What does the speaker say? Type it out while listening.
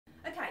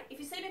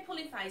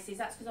pulling faces,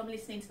 that's because I'm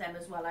listening to them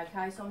as well,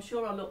 okay? So I'm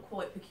sure I look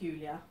quite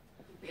peculiar,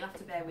 but you'll have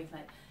to bear with me.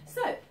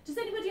 So, does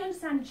anybody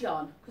understand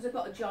John? Because I've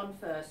got a John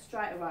first,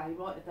 straight away,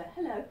 right up there.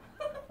 Hello.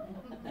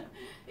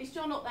 Is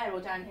John up there or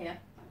down here?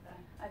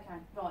 Okay,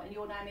 right, and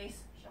your name is?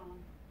 Sean.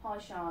 Hi,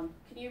 Sean.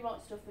 Can you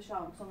write stuff for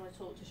Sean? Because I'm going to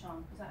talk to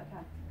Sean. Is that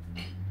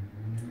okay?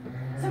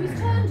 So he's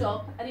turned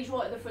up and he's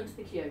right at the front of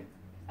the queue,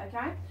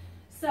 okay?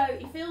 So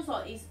he feels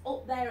like he's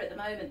up there at the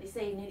moment this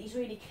evening. He's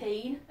really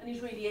keen and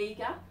he's really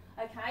eager,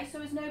 okay? So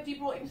has nobody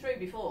brought him through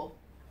before?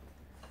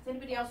 Has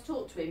anybody else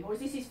talked to him? Or is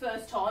this his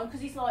first time?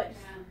 Because he's like,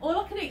 all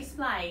I can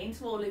explain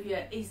to all of you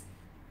is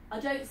I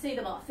don't see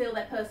them, I feel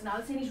their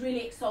personality, and he's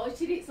really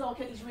excited. It's like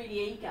he's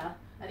really eager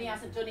and he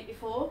hasn't done it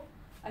before,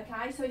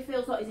 okay? So he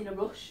feels like he's in a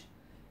rush.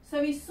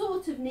 So he's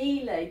sort of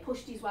nearly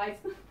pushed his way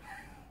to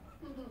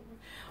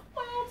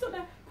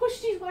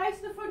pushed his way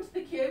to the front of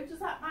the queue. Does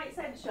that make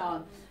sense,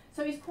 Sean?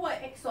 So he's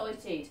quite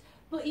excited,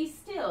 but he's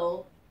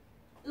still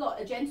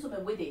like a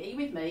gentleman with it. Are you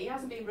with me? He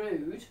hasn't been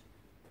rude,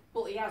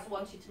 but he has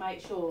wanted to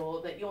make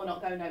sure that you're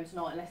not going home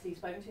tonight unless he's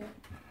spoken to you.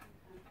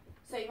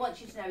 So he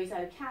wants you to know he's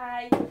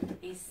okay,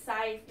 he's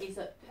safe, he's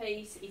at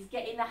peace, he's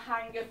getting the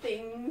hang of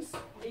things.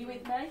 Are you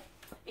with me?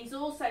 He's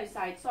also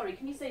saying, sorry,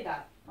 can you see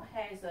that? My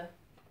hair's a...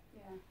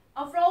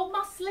 I've rolled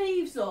my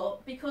sleeves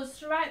up because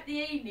throughout the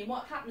evening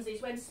what happens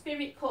is when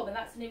spirit come, and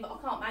that's an I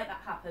can't make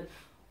that happen,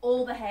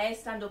 all the hairs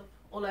stand up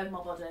all over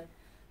my body.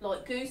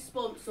 Like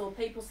goosebumps, or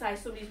people say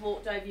somebody's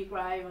walked over your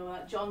grave, and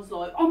like, John's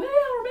like, I'm here,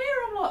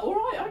 I'm like,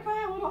 alright,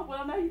 okay, well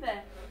I know you're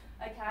there.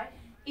 Okay?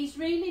 He's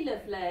really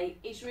lovely,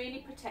 he's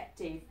really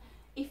protective.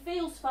 He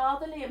feels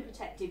fatherly and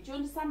protective. Do you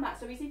understand that?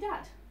 So is he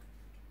dad?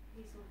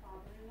 He's my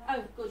father.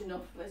 Oh, good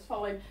enough, that's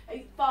fine.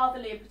 He's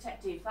fatherly and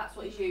protective, that's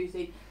what he's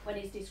using when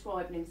he's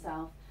describing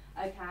himself.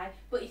 Okay,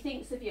 but he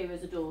thinks of you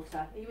as a daughter.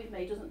 Are you with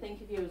me? He doesn't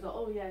think of you as like,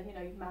 oh yeah, you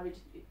know, you've married.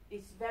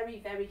 He's very,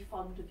 very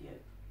fond of you,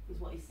 is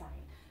what he's saying.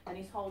 And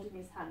he's holding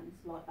his hands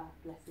like that,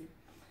 bless him.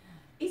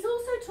 He's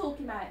also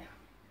talking about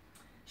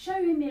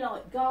showing me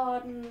like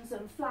gardens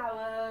and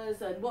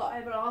flowers and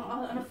whatever.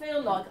 And I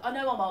feel like, I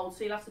know I'm old,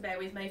 so you'll have to bear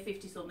with me,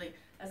 50 something,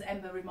 as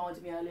Emma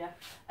reminded me earlier.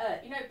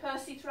 You know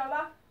Percy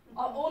Thrower?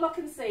 All I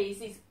can see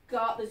is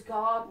there's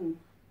garden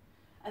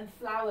and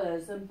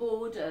flowers and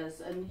borders,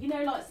 and you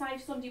know, like say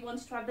if somebody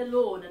wanted to have the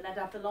lawn and they'd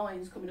have the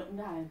lines coming up and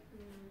down.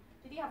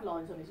 Did he have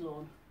lines on his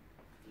lawn?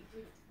 He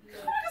did.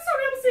 Yeah.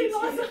 Sorry, I'm seeing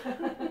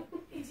lines.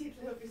 He did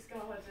love his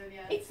garden,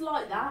 yeah. It's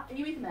like that. Are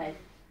you with me?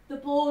 The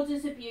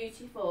borders are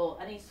beautiful,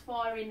 and he's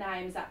firing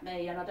names at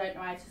me, and I don't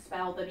know how to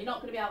spell them. You're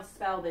not going to be able to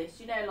spell this.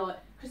 You know, like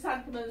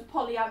chrysanthemums,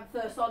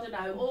 polyanthus, I don't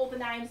know, all the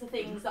names of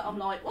things that I'm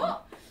like,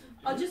 what?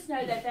 I just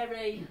know they're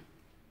very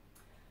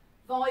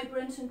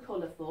vibrant and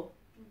colourful.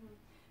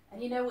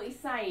 And you know what he's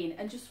saying,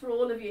 and just for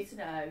all of you to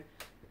know,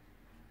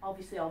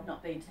 obviously I've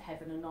not been to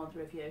heaven and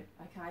neither of you,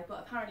 okay,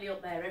 but apparently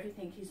up there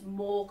everything is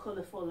more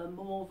colourful and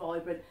more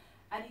vibrant,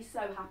 and he's so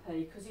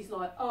happy because he's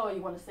like, oh,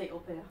 you want to see it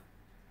up here?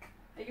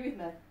 Are you with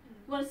me?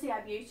 You want to see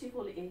how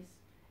beautiful it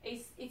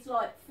is? It's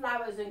like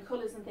flowers and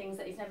colours and things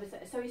that he's never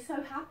seen, so he's so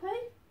happy,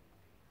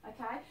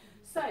 okay?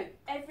 So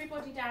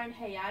everybody down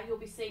here, you'll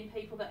be seeing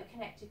people that are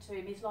connected to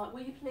him. He's like,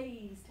 will you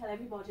please tell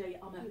everybody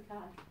I'm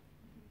okay?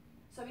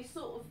 So he's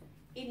sort of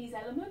in his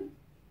element.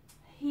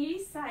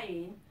 He's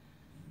saying,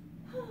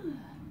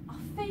 I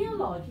feel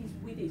like he's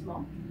with his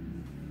mum.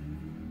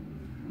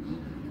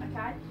 Okay?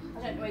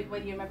 I don't know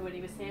whether you remember when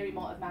he was here, he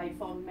might have made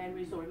fond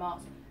memories or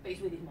remarks, but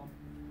he's with his mum.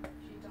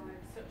 She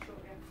died so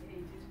shortly after he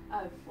did.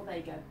 Oh, well there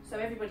you go. So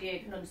everybody here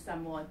can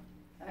understand why.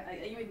 Are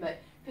you with me?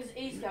 Because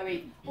he's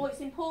going, well, it's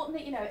important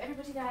that, you know,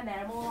 everybody down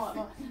there, I'm all right,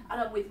 Mum,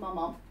 and I'm with my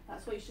mum.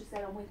 That's what you should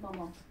say, I'm with my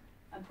mum.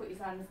 And put his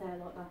hands there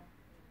like that.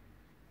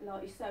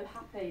 Like he's so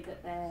happy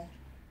that they're...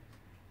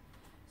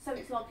 So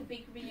it's like a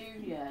big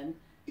reunion,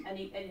 and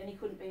he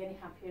couldn't be any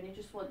happier, and he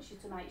just wants you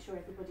to make sure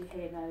everybody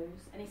here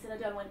knows. And he said, I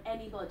don't want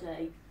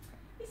anybody.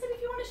 He said, if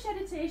you want to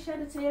shed a tear, shed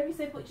a tear. He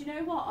said, but you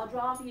know what? I'd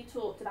rather you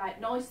talked about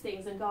nice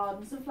things and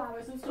gardens and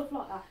flowers and stuff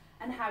like that,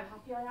 and how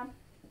happy I am.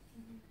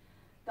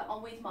 That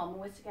I'm with Mum and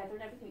we're together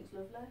and everything's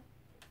lovely.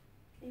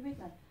 Are you with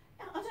me?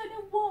 I don't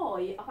know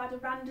why I've had a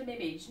random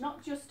image,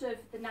 not just of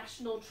the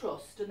National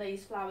Trust and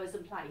these flowers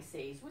and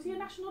places. Was he a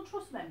National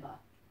Trust member?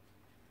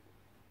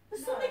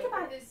 There's something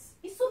about this.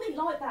 It's something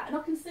like that, and I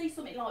can see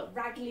something like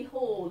Ragley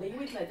Hall. Are you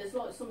with me? There's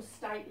like some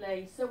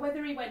stately. So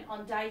whether he went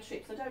on day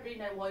trips, I don't really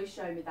know why he's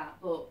showing me that,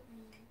 but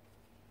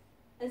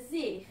as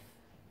if,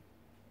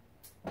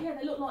 yeah,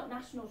 they look like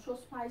National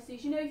Trust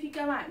places. You know, if you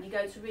go out and you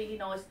go to really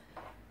nice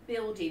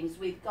buildings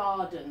with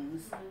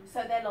gardens,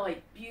 so they're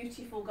like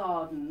beautiful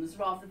gardens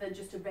rather than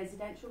just a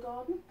residential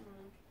garden,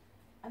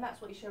 and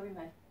that's what he's showing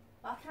me.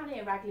 But I can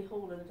hear Ragley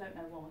Hall, and I don't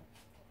know why.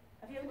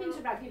 Have you ever been to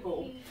Ragley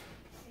Hall?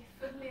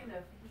 Funnily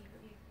enough,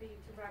 he'd been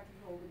to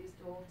Ragley Hall with his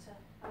daughter,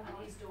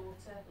 and his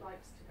daughter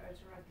likes to go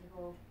to Ragley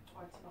Hall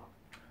quite a lot,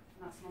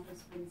 and that's my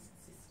husband's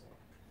sister.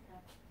 Yeah.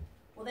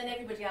 Well, then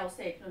everybody else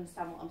here can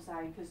understand what I'm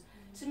saying, because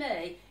to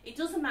me, it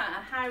doesn't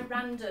matter how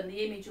random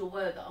the image or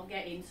word that I'm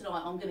getting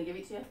tonight, I'm going to give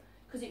it to you,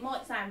 because it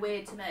might sound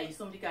weird to me,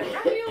 somebody going,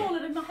 Ragley Hall,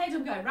 and in my head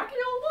I'm going, Ragley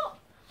Hall what?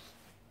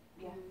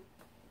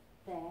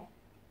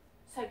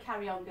 So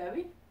carry on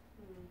going.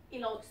 He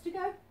likes to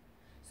go.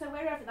 So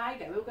wherever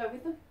they go, he'll go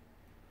with them.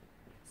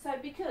 So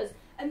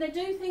and they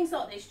do things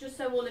like this, just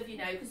so all of you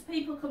know, because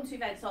people come to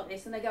events like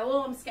this and they go,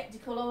 oh, I'm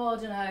sceptical, oh, I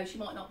don't know, she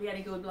might not be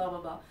any good, blah,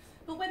 blah, blah.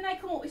 But when they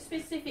come up with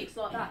specifics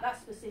like that, that's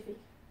specific.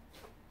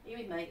 Are you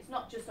with me? It's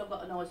not just I've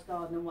got a nice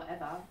garden and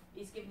whatever.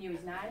 He's given you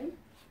his name.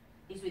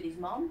 He's with his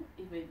mum.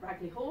 He's with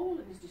Ragley Hall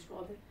and he's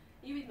described it.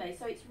 Are you with me?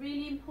 So it's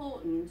really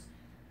important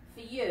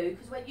for you,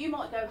 because when you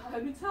might go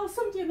home and tell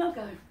somebody and they'll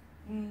go,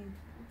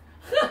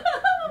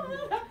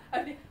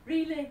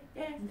 really?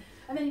 Yes.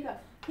 And then you go,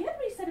 you know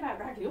what he said about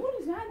Ragley Hall,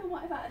 his name and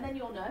whatever, and then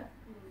you'll know.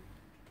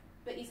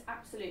 But he's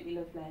absolutely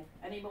lovely,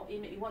 and he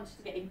wanted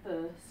to get in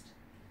first.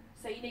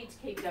 So you need to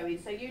keep going.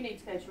 So you need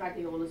to go to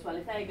Ragley Hall as well.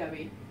 If they're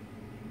going,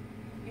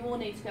 you all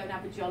need to go and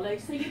have a jolly.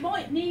 So you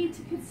might need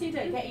to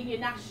consider getting your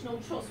national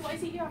trust. What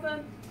is it? You have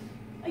a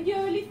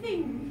yearly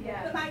thing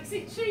that makes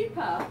it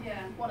cheaper.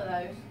 Yeah. One of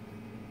those.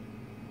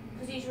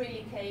 Because he's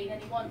really keen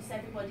and he wants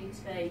everybody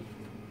to be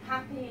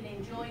happy and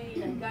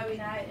enjoying and going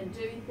out and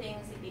doing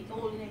things. It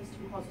all needs to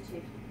be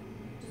positive.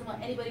 Doesn't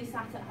want anybody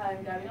sat at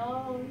home going,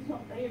 oh, he's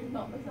not there, he's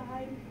not the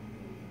same.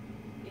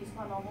 It's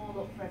kind of, I'm all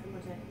up for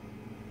everybody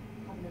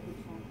having a good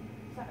time.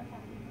 Is that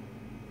okay?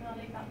 Can I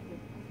leave that with you?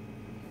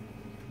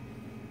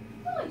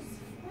 Nice.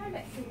 Now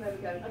let's see where we're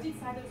going. I did say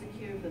there was a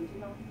queue of them,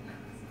 didn't I?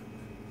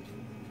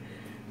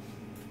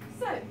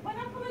 So, when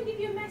I'm going to give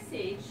you a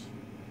message,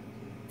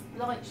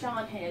 like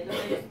Sean here, that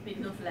has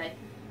been lovely,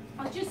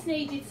 I just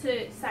need you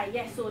to say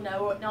yes or no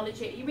or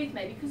acknowledge it. Are you with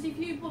me? Because if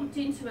you bumped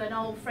into an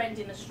old friend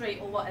in the street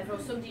or whatever, or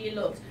somebody you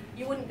loved,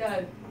 you wouldn't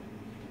go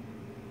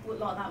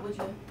like that, would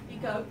you?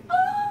 You'd go,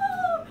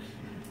 oh,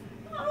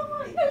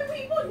 oh, you know,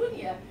 you would,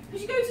 wouldn't you?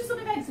 Because you go to some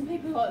events and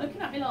people are like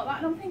looking at me like that,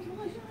 and I'm thinking,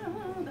 oh,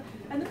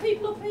 and the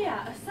people up here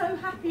are so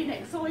happy and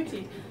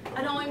excited,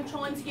 and I'm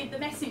trying to give the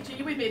message. Are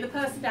you with me? The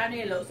person down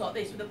here looks like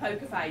this with a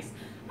poker face.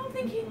 I'm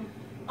thinking,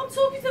 I'm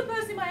talking to the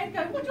person in my head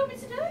going, what do you want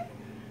me to do?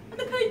 And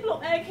the people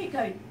up there keep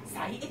going,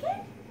 say it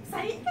again,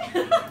 say it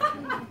again.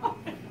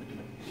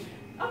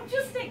 I'm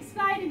just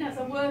explaining as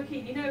I'm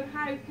working, you know,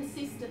 how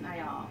persistent they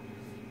are.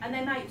 And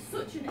they make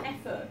such an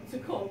effort to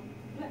come.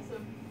 Bless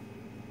them.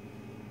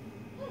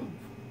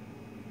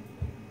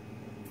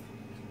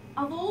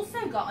 I've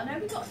also got, I know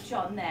we've got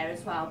John there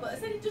as well, but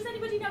does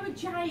anybody know a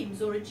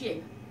James or a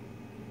Jim?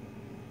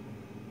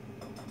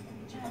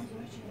 James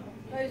or a Jim?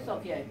 Both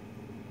of you.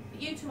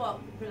 You two are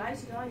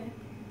related, are you?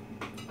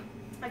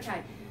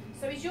 Okay.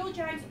 So is your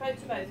James both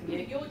to both of you?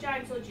 Your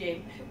James or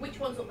Jim? Which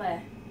one's up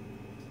there?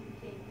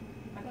 Jim.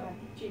 Okay.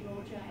 Jim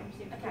or James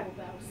in Okay.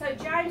 Corbell.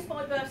 So James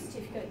by birth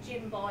certificate,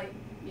 Jim by...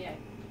 Yeah.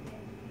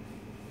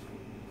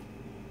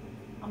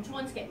 I'm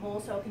trying to get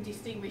more so I can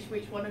distinguish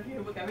which one of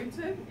you we're going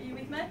to. Are you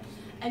with me?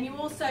 And you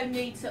also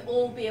need to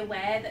all be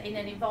aware that in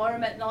an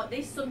environment like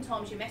this,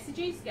 sometimes your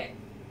messages get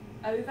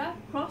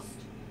crossed.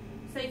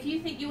 So if you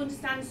think you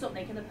understand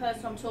something and the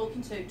person I'm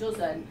talking to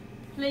doesn't,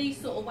 please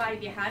sort of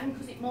wave your hand,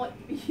 because it might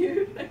be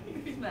you.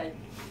 With me.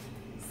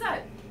 So,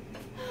 okay.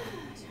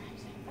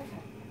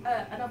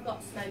 And I've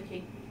got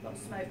smoking. Got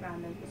smoke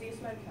round them. Was he a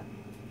smoker?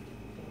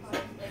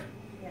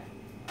 Yeah.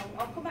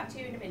 I'll come back to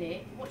you in a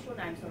minute. What's your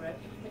name, sorry?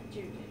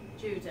 Judy.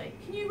 Judy.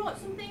 Can you write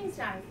some things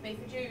down for me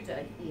for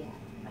Judy? Yeah.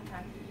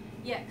 Okay.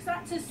 Yeah, because I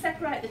had to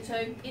separate the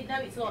two. No,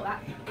 it's like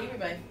that. Here we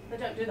go. They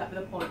don't do that with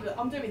a point, but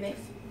I'm doing this.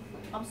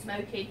 I'm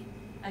smoking.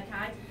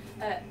 Okay.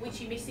 Which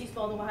he misses,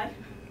 by the way.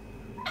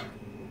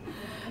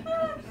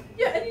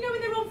 Yeah, and you know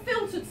when they're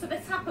unfiltered, so they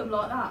tap them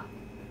like that.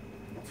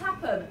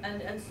 Tap them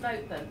and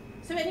smoke them.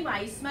 So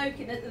anyway, he's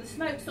smoking, the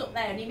smoke's up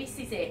there and he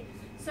misses it.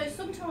 So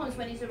sometimes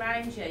when he's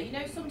around you, you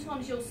know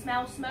sometimes you'll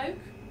smell smoke,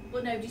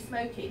 but nobody's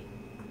smoking.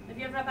 Have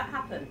you ever had that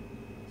happen?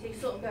 So you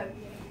sort of go,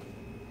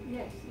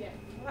 Yes, yeah.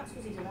 well, that's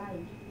because he's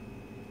around.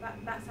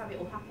 That's how it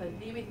will happen.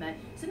 Are you with me?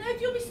 So now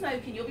you'll be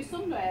smoking, you'll be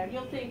somewhere and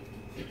you'll think,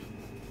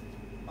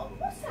 oh,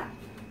 what's that?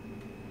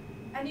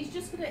 And he's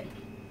just going to...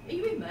 Are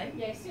you with me?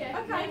 Yes, yeah.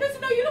 Okay, he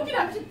doesn't know you're looking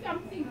at me. I'm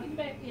thinking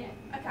about, yeah.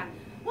 Okay.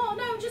 Well,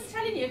 no, I'm just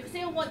telling you because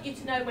he'll want you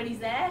to know when he's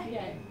there.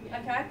 Yeah, yeah.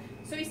 Okay?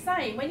 So he's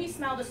saying when you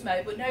smell the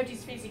smoke but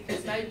nobody's physically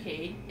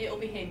smoking, it'll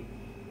be him.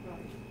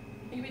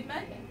 Right. Are you with me?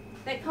 Yeah.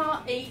 They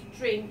can't eat,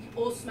 drink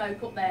or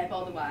smoke up there,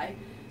 by the way.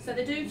 So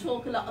they do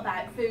talk a lot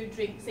about food,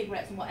 drink,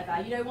 cigarettes and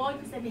whatever. You know why?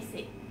 Because they miss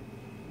it.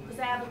 Because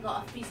they haven't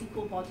got a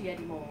physical body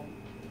anymore.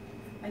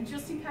 And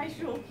just in case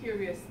you're all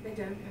curious, they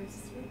don't go to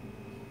sleep.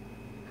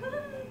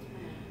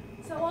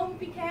 So I would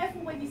be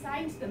careful when you're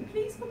saying to them,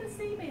 please come and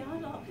see me.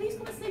 Please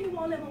come and see me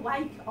while I'm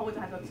awake. I would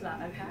add on to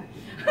that, okay?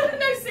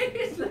 No,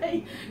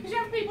 seriously. Because you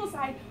have people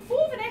say,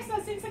 oh,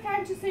 Vanessa, since I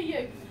came to see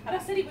you, and I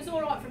said it was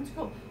all right for him to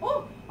come.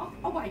 Oh,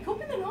 I'll wake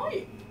up in the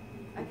night.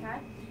 Okay?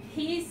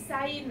 He is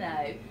saying,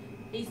 though,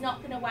 he's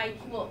not going to wake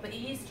you up, but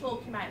he is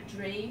talking about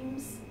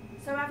dreams.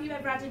 So have you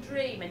ever had a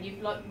dream and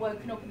you've like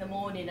woken up in the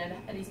morning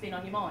and he's been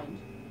on your mind?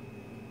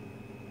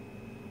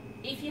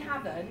 If you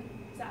haven't,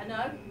 is that a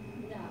no?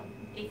 No.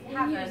 If you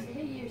haven't...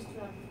 He used to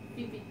have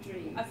vivid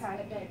dreams.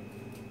 Okay.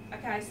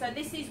 Okay, so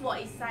this is what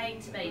he's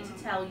saying to me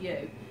to tell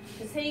you,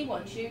 because he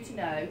wants you to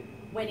know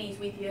when he's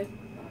with you.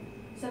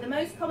 So the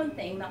most common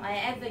thing that I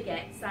ever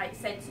get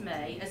said to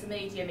me as a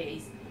medium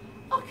is,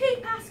 I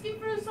keep asking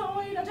for a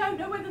sign, I don't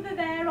know whether they're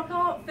there, I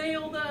can't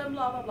feel them,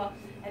 blah, blah, blah.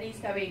 And he's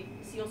going,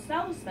 so you'll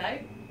smell the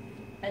smoke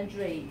and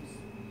dreams.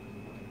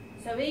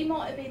 So he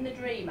might have been the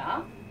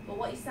dreamer, but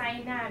what he's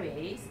saying now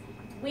is,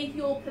 with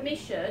your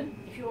permission,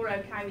 if you're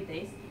okay with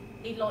this,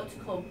 he'd like to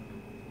come.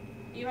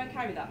 Are you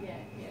okay with that? Yeah,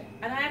 yeah.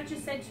 And I have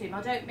just said to him,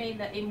 I don't mean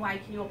that him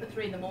waking you up at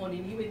 3 in the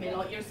morning, you with me,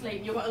 like you're asleep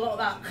and you've got a lot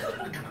of that.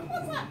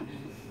 What's that?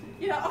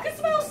 You know, I can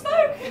smell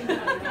smoke.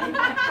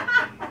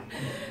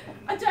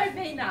 I don't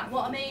mean that.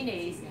 What I mean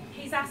is,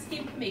 he's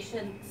asking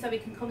permission so he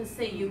can come and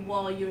see you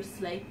while you're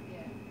asleep.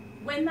 Yeah.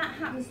 When that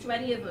happens to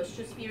any of us,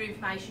 just for your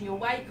information, you'll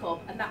wake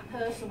up and that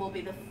person will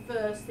be the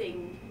first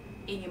thing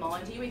in your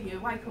mind. Are you with you?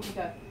 Wake up and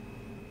go.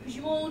 Because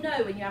you all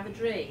know when you have a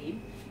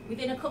dream,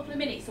 within a couple of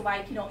minutes of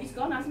waking up, it's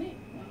gone, hasn't it?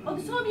 By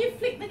the time you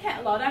flick the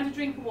kettle on, had a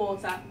drink of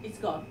water, it's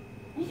gone.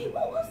 And you think,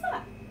 what was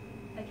that?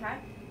 Okay?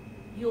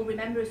 You'll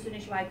remember as soon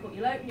as you wake up,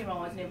 you'll open your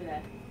eyes and he'll be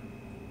there.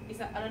 Is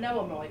that, and I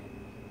know I'm right.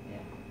 Yeah.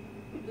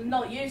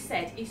 Like you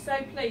said, he's so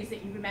pleased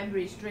that you remember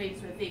his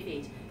dreams were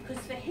vivid.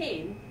 Because for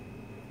him,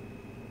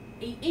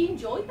 he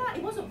enjoyed that.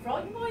 He wasn't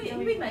frightened by it.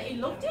 With me, he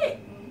loved it.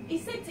 He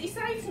said to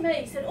me,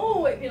 he said,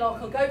 oh, it'd be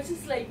like I'll go to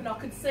sleep and I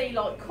could see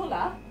like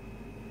colour,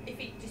 if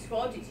he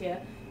described it to you,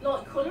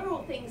 like colour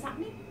or things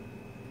happening.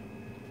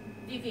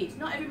 Vivid.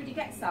 Not everybody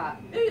gets that.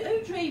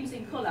 Who dreams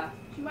in colour?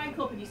 Do you wake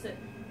up and you say,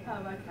 oh,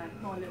 okay,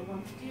 my little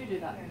one. Do you do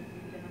that?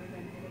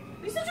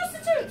 He said, just the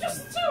two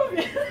of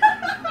you.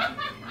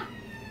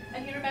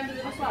 And you remember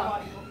them as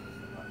well?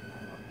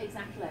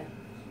 Exactly.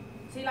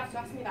 So you'll have to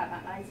ask me about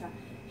that later.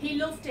 He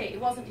loved it. He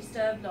wasn't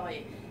disturbed by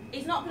it.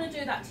 He's not going to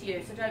do that to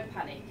you, so don't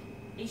panic.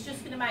 He's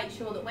just going to make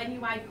sure that when you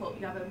wake up,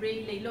 you have a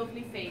really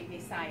lovely feeling,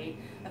 he's saying,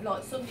 of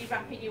like somebody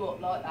wrapping you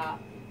up like that,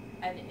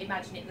 and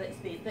imagine it that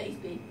he's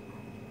been.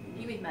 Are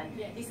you with me?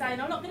 Yeah. He's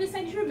saying, I'm not going to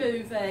send you a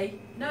movie,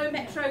 no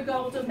Metro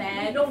Golden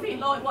there, nothing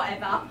like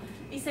whatever.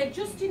 He said,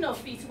 just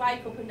enough for you to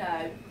wake up and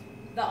know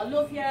that I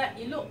love you,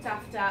 you're looked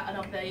after, and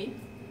I've been.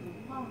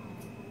 Oh.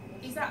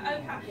 Is that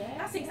okay? Yeah.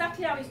 That's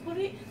exactly how he's put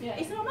it. Yeah.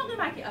 He said, I'm not going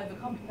to make it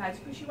overcomplicated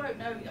because she won't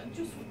know,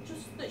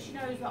 just that she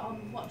knows that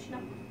I'm watching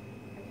her.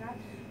 Okay?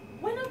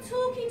 When I'm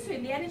talking to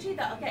him, the energy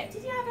that I get,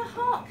 did he have a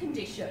heart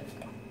condition?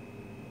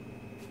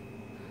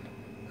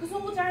 Because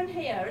all down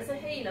here, as a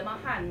healer, my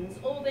hands,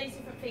 all these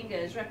different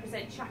fingers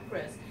represent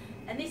chakras.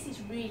 And this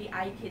is really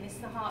aching, this is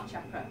the heart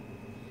chakra.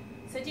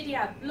 So did he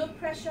have blood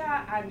pressure,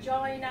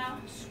 angina,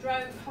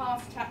 stroke,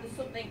 heart attack, there's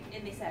something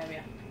in this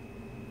area?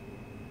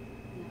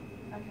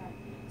 No. Okay.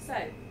 So,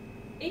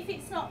 if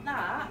it's not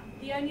that,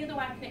 the only other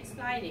way I can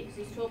explain it,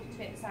 because he's talking to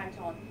me at the same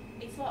time,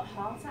 it's like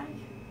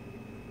heartache.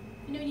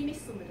 You know when you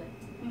miss somebody?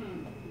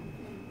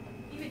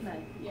 You with me?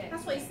 Yeah.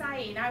 That's what he's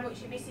saying, how much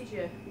he misses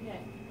you. Yeah.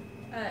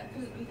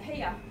 Because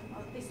here,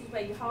 this is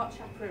where your heart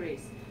chakra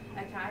is.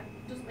 Okay?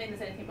 Doesn't mean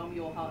there's anything wrong with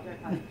your heart,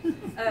 don't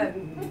panic.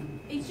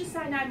 He's just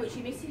saying how much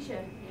he misses you.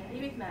 Are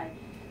you with me?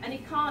 And he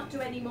can't do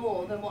any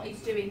more than what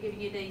he's doing,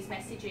 giving you these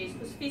messages,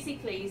 because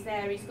physically he's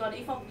there, he's gone.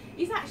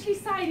 He's actually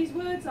saying, his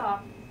words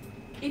are,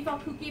 if I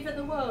could give her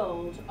the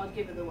world, I'd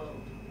give her the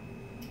world.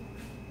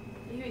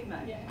 Are you with me?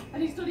 Yeah.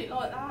 And he's done it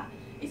like that.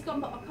 He's gone,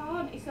 but I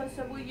can't. He said,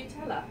 so will you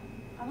tell her?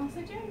 And I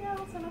said, yeah,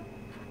 I'll tell her.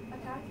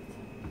 Okay.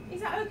 Is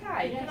that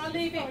okay? Yes. Can I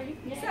leave it? Sorry.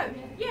 Yeah, So,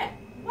 yeah,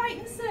 wait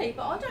and see,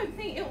 but I don't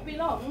think it'll be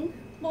long.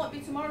 Might be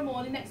tomorrow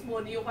morning, next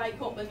morning you'll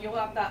wake up and you'll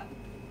have that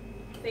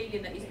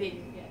feeling that he's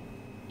been. Yeah.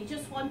 He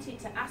just wanted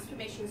to ask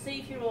permission, see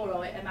if you're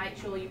alright and make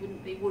sure you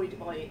wouldn't be worried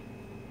about it.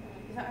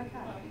 Is that okay?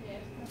 Oh, yeah.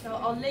 So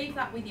I'll leave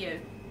that with you.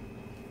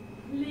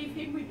 Leave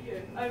him with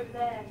you over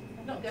there.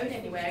 I'm not going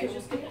anywhere. He's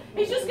just behind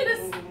you.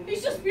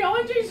 He's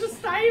just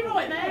staying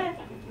right there.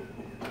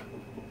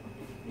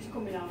 He's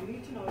coming on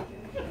you tonight.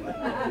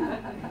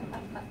 Yeah.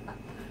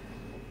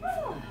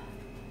 Oh.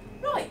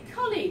 Right,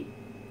 Colin.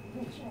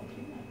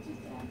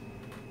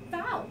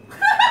 Val.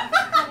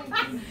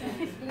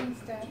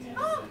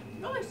 Oh,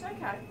 right,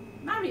 okay.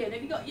 Marion,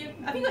 have you got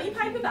your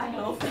paper bag,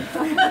 love?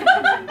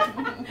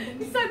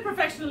 It's so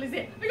professional, is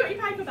it? Have you got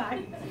your paper bag?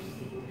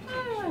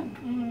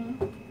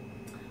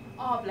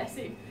 Oh, bless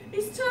him.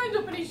 He's turned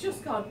up and he's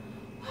just gone.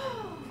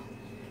 Oh.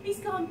 He's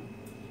gone.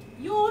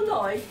 Your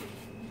life,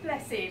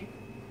 bless him.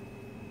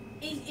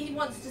 He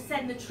wants to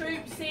send the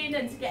troops in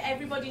and to get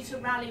everybody to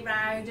rally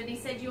round. And he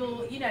said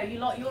you're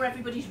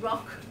everybody's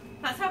rock.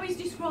 That's how he's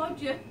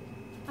described you.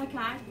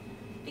 Okay.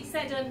 He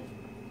said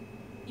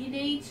you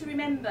need to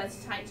remember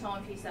to take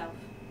time for yourself.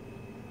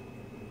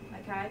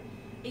 Okay.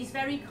 He's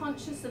very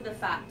conscious of the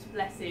fact,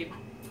 bless him.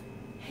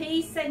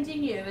 He's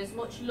sending you as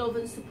much love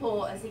and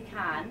support as he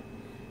can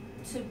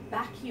to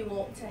back you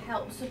up, to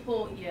help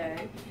support you.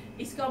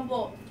 He's gone,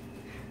 what?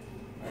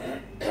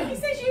 He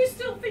says you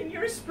still think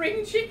you're a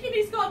spring chicken.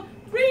 He's gone,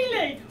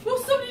 really? Will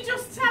somebody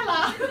just tell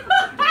her?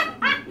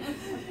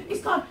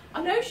 He's gone,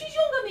 I know she's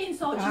young on the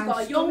inside, she's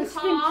got a young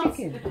heart.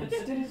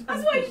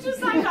 That's what he's just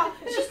saying.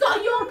 She's got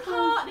a young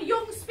heart and a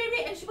young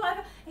spirit and she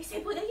whatever. He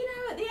said, well, you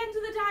know, at the end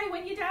of the day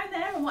when you're down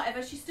there and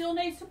whatever, she still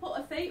needs to put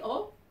her feet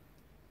up.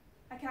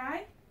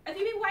 Okay? Have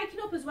you been waking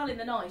up up as well in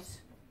the night?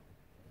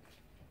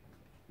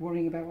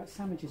 Worrying about what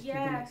sandwiches for the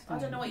Yeah, next time.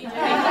 I don't know what you're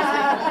doing.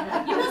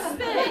 You must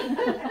be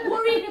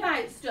worrying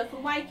about stuff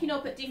and waking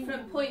up at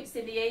different points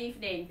in the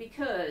evening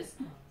because,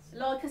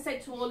 like I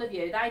said to all of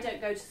you, they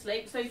don't go to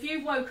sleep. So if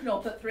you've woken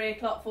up at 3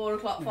 o'clock, 4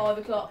 o'clock, 5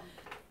 o'clock,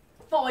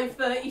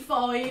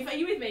 5:35, are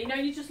you with me? You know,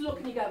 you just look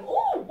and you go,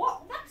 oh,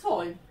 what, that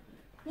time?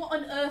 What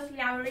on earthly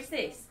hour is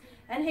this?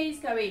 And he's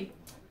going,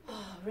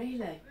 oh,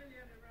 really?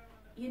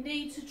 You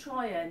need to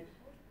try and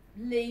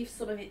leave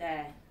some of it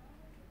there.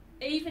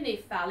 Even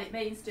if, Val, it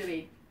means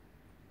doing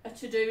a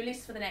to-do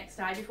list for the next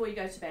day before you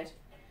go to bed.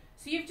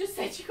 So you've just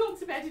said you come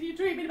to bed and you're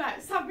dreaming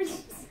about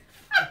sandwiches.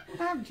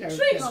 I'm joking.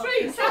 Street,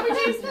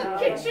 sandwiches,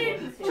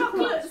 kitchen,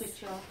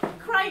 chocolates,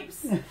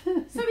 crepes.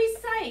 So he's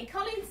saying,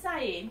 Colin's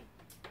saying,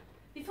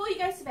 before you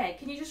go to bed,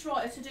 can you just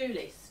write a to-do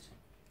list?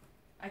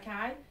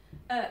 Okay?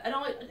 And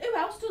who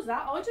else does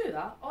that? I do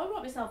that. I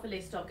write myself a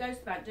list of, go to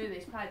the bank, do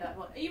this, pay that.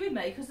 Are you with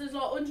me? Because there's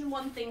like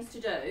 101 things to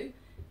do.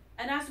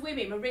 And as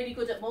women, we're really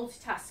good at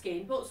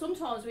multitasking, but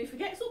sometimes we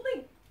forget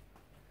something.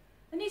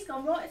 And he's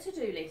gone, write a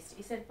to-do list.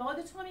 He said, by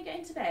the time you get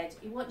into bed,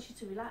 he wants you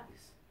to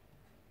relax.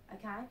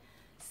 Okay?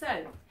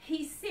 So,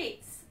 he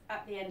sits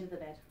at the end of the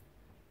bed.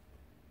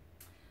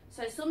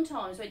 So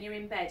sometimes when you're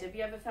in bed, have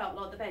you ever felt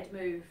like the bed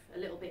move a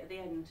little bit at the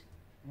end?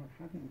 Well,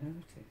 I hadn't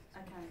noticed.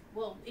 Okay.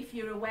 Well, if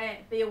you're aware,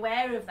 be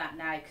aware of that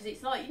now, because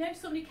it's like, you know, if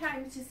somebody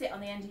came to sit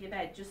on the end of your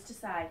bed just to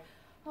say,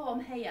 oh,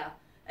 I'm here.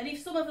 And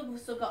if some of them have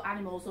still got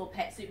animals or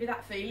pets, it'd be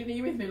that feeling. Are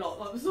you with me?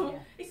 Like so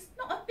it's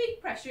not a big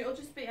pressure, it'll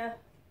just be a...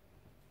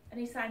 And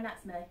he's saying,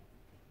 that's me.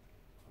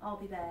 I'll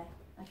be there,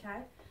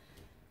 okay?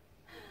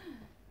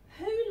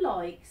 Who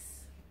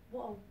likes...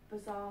 What a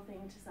bizarre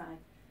thing to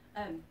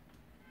say.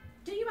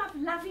 Do you have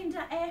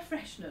lavender air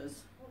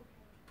fresheners?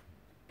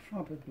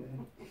 Probably.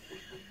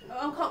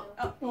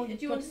 Do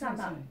you understand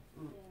that?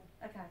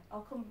 Yeah. Okay,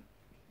 I'll come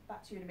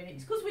back to you in a minute.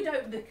 It's because we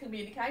don't the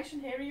communication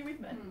here. Are you with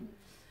me?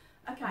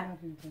 Okay.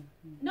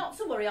 Not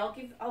to worry. I'll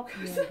go.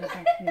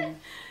 Yeah.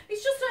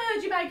 It's just I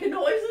heard you make a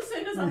noise as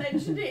soon as I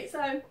mentioned it.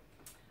 So,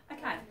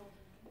 okay.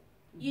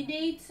 You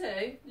need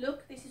to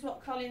look. This is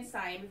what Colin's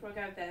saying before I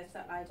go over there to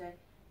that lady.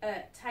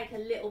 Take a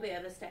little bit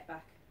of a step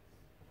back.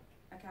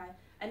 Okay.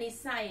 And he's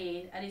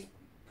saying, and he's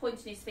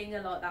pointing his finger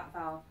like that,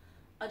 Val.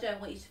 I don't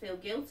want you to feel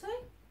guilty.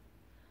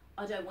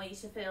 I don't want you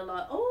to feel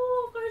like,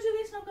 oh, I've got to do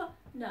this and I've got...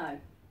 No.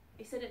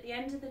 He said at the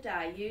end of the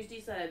day, you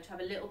deserve to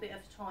have a little bit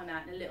of time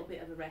out and a little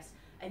bit of a rest.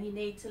 And you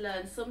need to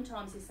learn,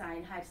 sometimes he's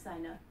saying, how to say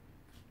no.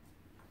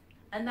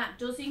 And that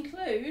does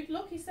include,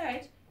 look, he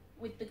said,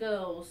 with the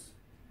girls.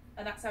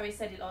 And that's how he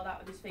said it like that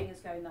with his fingers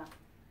going that.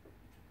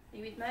 Are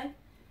you with me?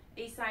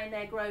 He's saying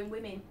they're grown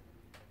women.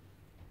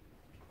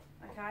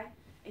 Okay?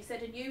 He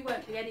said, and you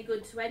won't be any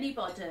good to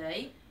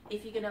anybody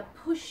if you're going to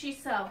push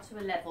yourself to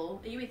a level,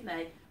 are you with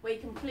me, where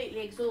you're completely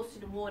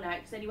exhausted and worn out,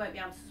 because then you won't be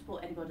able to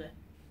support anybody.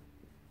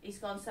 He's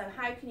gone, so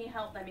how can you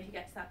help them if you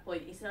get to that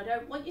point? He said, I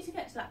don't want you to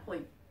get to that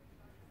point.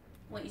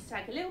 I want you to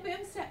take a little bit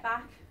of a step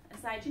back and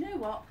say, do you know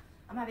what?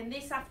 I'm having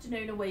this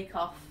afternoon a week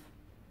off,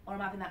 or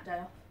I'm having that day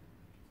off.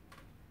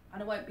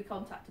 And I won't be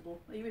contactable.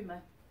 Are you with me?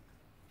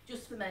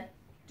 Just for me.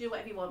 Do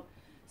whatever you want.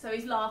 So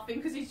he's laughing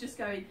because he's just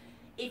going,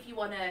 if you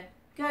want to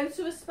go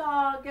to a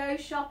spa, go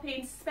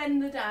shopping,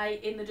 spend the day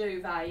in the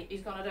duvet,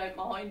 he's gone, I don't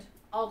mind.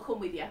 I'll come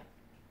with you.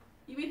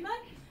 You with me?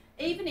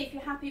 Even if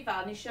you're happy,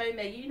 Val, and you show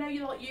me, you know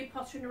you like you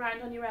pottering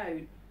around on your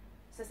own.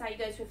 So say you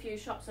go to a few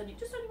shops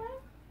just on your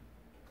own.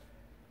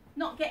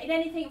 Not getting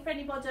anything for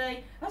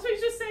anybody. That's what he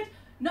just said.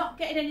 Not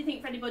getting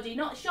anything for anybody,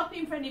 not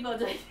shopping for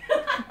anybody.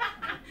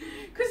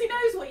 Because he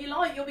knows what you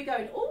like. You'll be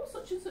going, oh,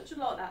 such and such a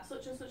like that,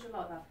 such and such a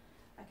like that.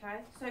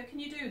 Okay, so can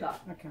you do that?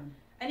 I can.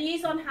 And he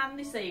is on hand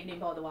this evening,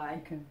 by the way.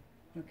 Okay.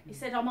 Okay. He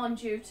said, I'm on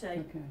duty.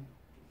 Okay.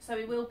 So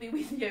he will be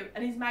with you.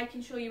 And he's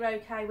making sure you're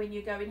okay when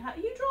you're going home. Are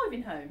you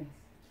driving home? Yes.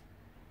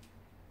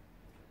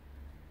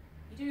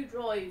 You do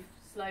drive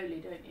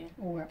slowly, don't you?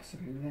 Oh,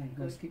 absolutely. You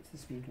must keep to the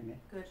speed limit.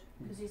 Good.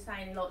 Because he's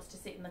saying he likes to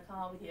sit in the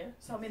car with you.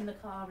 So I'm in the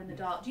car in the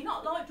dark. Do you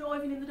not like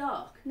driving in the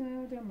dark? No,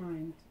 I don't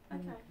mind.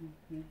 Okay.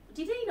 Yeah.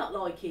 Did he not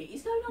like it?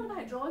 He's going on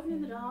about driving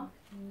in the dark.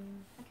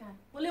 Okay.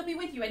 Well, he'll be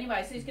with you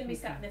anyway, so he's going to be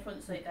sat in the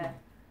front seat there.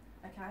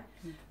 Okay.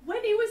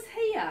 When he was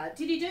here,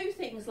 did he do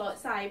things like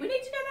say, we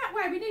need to go that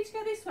way, we need to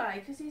go this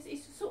way? Because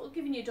he's sort of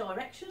giving you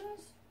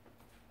directions.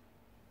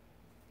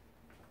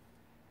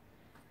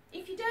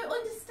 If you don't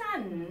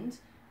understand,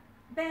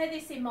 bear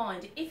this in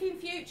mind. If in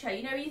future,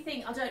 you know, you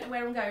think, I don't know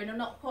where I'm going, I'm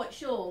not quite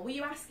sure, will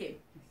you ask him?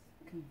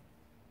 Okay.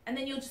 And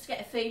then you'll just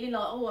get a feeling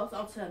like, oh,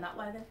 I'll turn that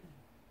way then.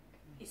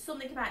 It's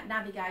something about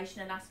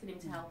navigation and asking him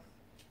to help.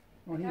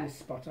 Well, he Okay. was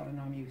spot on and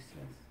I'm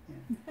useless.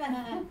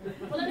 Yeah.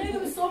 Well, I knew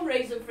there was some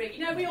reason for it.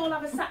 You know, we all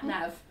have a sat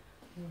nav.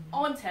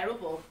 I'm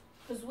terrible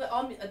because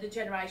I'm the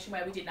generation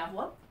where we didn't have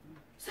one.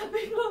 So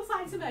people will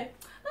say to me,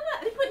 "No, no,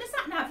 they put in a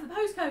sat nav for the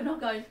postcode," and I'm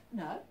going,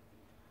 "No.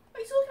 What are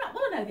you talking about?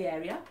 Well, I know the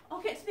area.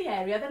 I'll get to the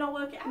area, then I'll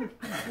work it out."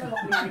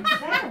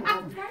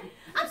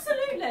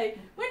 Absolutely.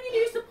 When you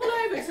used to pull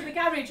over to the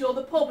garage or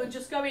the pub and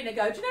just go in and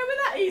go, "Do you know where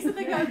that is?" And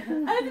they go,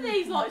 "Over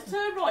these lights,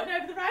 turn right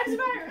and over the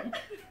roundabout."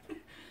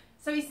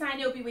 So he's saying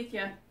he'll be with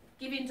you,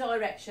 giving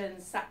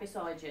directions, sat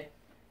beside you,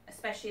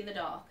 especially in the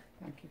dark.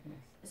 Thank you,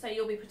 Vanessa. So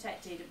you'll be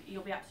protected.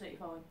 You'll be absolutely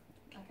fine.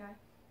 Okay.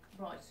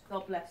 Right.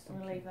 God bless. I'm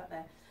gonna leave that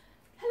there.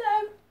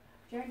 Hello.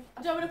 Jerry.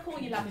 I don't want to call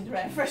you lavender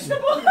air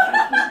freshener.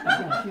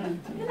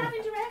 The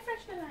lavender air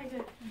freshener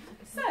lady.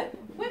 So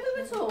when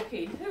we were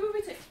talking, who were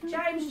we?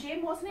 James,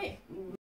 Jim, wasn't it?